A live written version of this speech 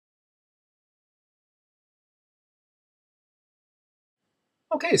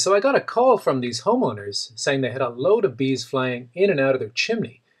Okay, so I got a call from these homeowners saying they had a load of bees flying in and out of their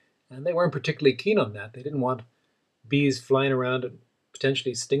chimney, and they weren't particularly keen on that. They didn't want bees flying around and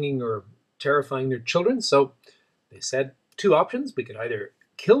potentially stinging or terrifying their children, so they said two options. We could either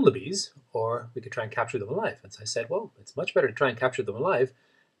kill the bees or we could try and capture them alive. And so I said, well, it's much better to try and capture them alive,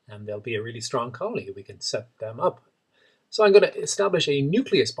 and they'll be a really strong colony. We can set them up. So I'm going to establish a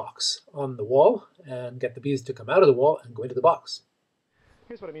nucleus box on the wall and get the bees to come out of the wall and go into the box.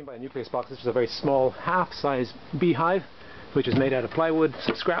 Here's what I mean by a nucleus box. This is a very small half-size beehive which is made out of plywood,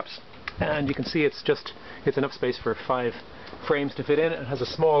 some scraps, and you can see it's enough space for 5 frames to fit in. It has a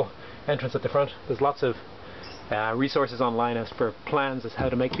small entrance at the front. There's lots of resources online as for plans as how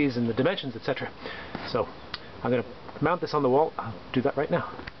to make these and the dimensions, etc. So I'm going to mount this on the wall. I'll do that right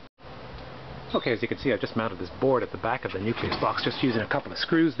now. Okay, as you can see, I've just mounted this board at the back of the nucleus box, just using a couple of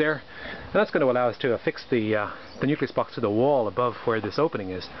screws there. And that's going to allow us to affix the nucleus box to the wall above where this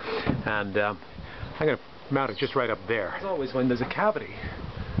opening is. And I'm going to mount it just right up there. As always, when there's a cavity,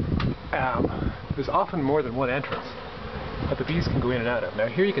 there's often more than one entrance that the bees can go in and out of. Now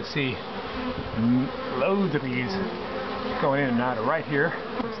here you can see loads of bees going in and out of right here.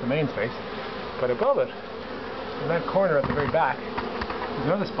 It's the main space. But above it, in that corner at the very back, there's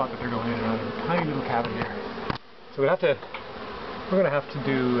another spot that they're going in and out of, a tiny little cavity here. So we're going to have to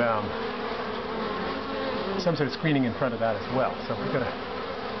do some sort of screening in front of that as well. So we're going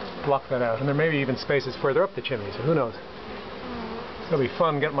to block that out. And there may be even spaces further up the chimney, so who knows. It's going to be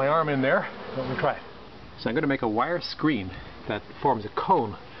fun getting my arm in there, but we'll try it. So I'm going to make a wire screen that forms a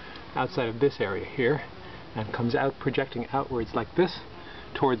cone outside of this area here and comes out projecting outwards like this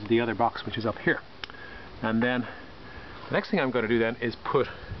towards the other box, which is up here. And then the next thing I'm going to do then is put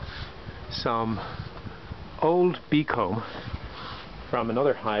some old bee comb from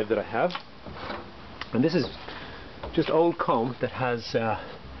another hive that I have. And this is just old comb that has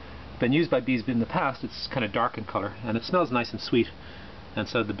been used by bees in the past. It's kind of dark in color and it smells nice and sweet. And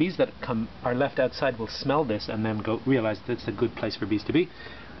so the bees that are left outside will smell this and then realize that it's a good place for bees to be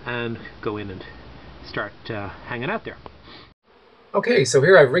and go in and start hanging out there. Okay, so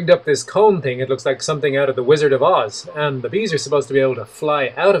here I've rigged up this cone thing. It looks like something out of the Wizard of Oz, and the bees are supposed to be able to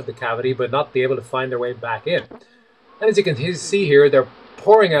fly out of the cavity but not be able to find their way back in. And as you can see here, they're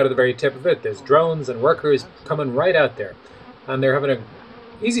pouring out of the very tip of it. There's drones and workers coming right out there, and they're having an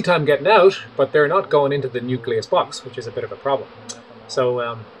easy time getting out, but they're not going into the nucleus box, which is a bit of a problem.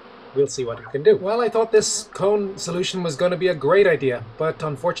 So we'll see what it can do. Well, I thought this cone solution was going to be a great idea, but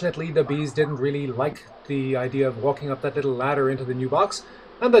unfortunately the bees didn't really like the idea of walking up that little ladder into the new box,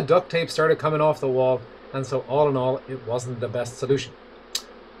 and the duct tape started coming off the wall, and so all in all it wasn't the best solution.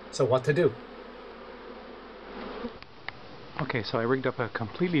 So what to do? Okay, so I rigged up a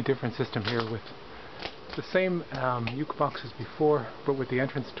completely different system here with the same nuke box as before, but with the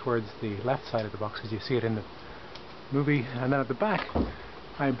entrance towards the left side of the box as you see it in the movie. And then at the back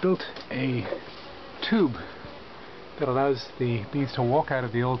I built a tube that allows the bees to walk out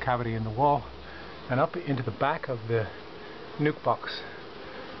of the old cavity in the wall and up into the back of the nuke box.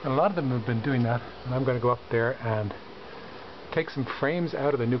 And a lot of them have been doing that, and I'm going to go up there and take some frames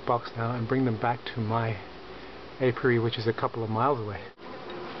out of the nuke box now and bring them back to my apiary, which is a couple of miles away.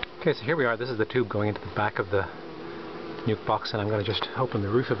 Okay, so here we are. This is the tube going into the back of the nuke box, and I'm going to just open the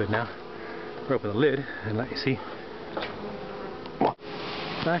roof of it now, or open the lid, and let you see.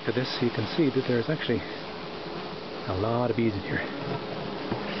 Back of this, you can see that there's actually a lot of bees in here.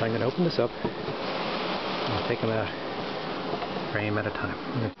 So I'm going to open this up and take them out frame at a time.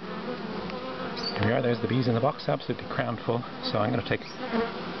 Here we are, there's the bees in the box, absolutely crammed full. So I'm going to take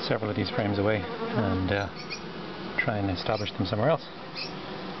several of these frames away and try and establish them somewhere else.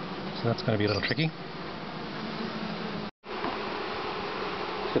 So that's going to be a little tricky.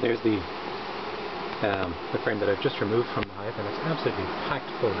 So there's the frame that I've just removed from the hive, and it's absolutely packed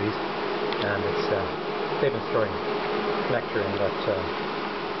full of bees. And it's they've been storing nectar in that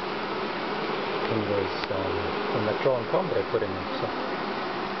from that drawn comb that I put in there, so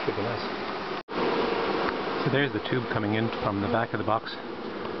it should be nice. So there's the tube coming in from the back of the box.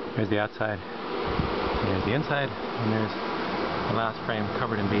 There's the outside, there's the inside, and there's the last frame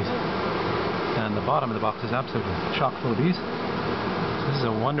covered in bees. And the bottom of the box is absolutely chock full of bees. So this is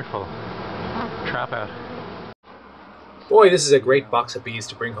a wonderful trap out. Boy, this is a great box of bees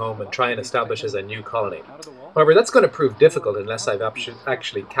to bring home and try and establish as a new colony. However, that's going to prove difficult unless I've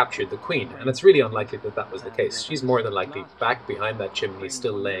actually captured the queen, and it's really unlikely that that was the case. She's more than likely back behind that chimney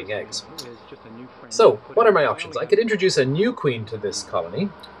still laying eggs. So, what are my options? I could introduce a new queen to this colony,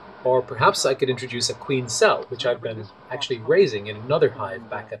 or perhaps I could introduce a queen cell, which I've been actually raising in another hive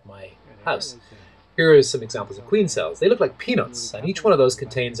back at my house. Here are some examples of queen cells. They look like peanuts, and each one of those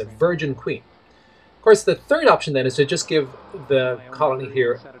contains a virgin queen. Of course, the third option then is to just give the colony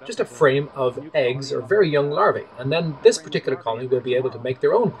here just a frame of eggs or very young larvae, and then this particular colony will be able to make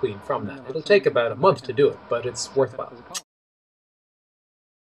their own queen from that. It'll take about a month to do it, but it's worthwhile.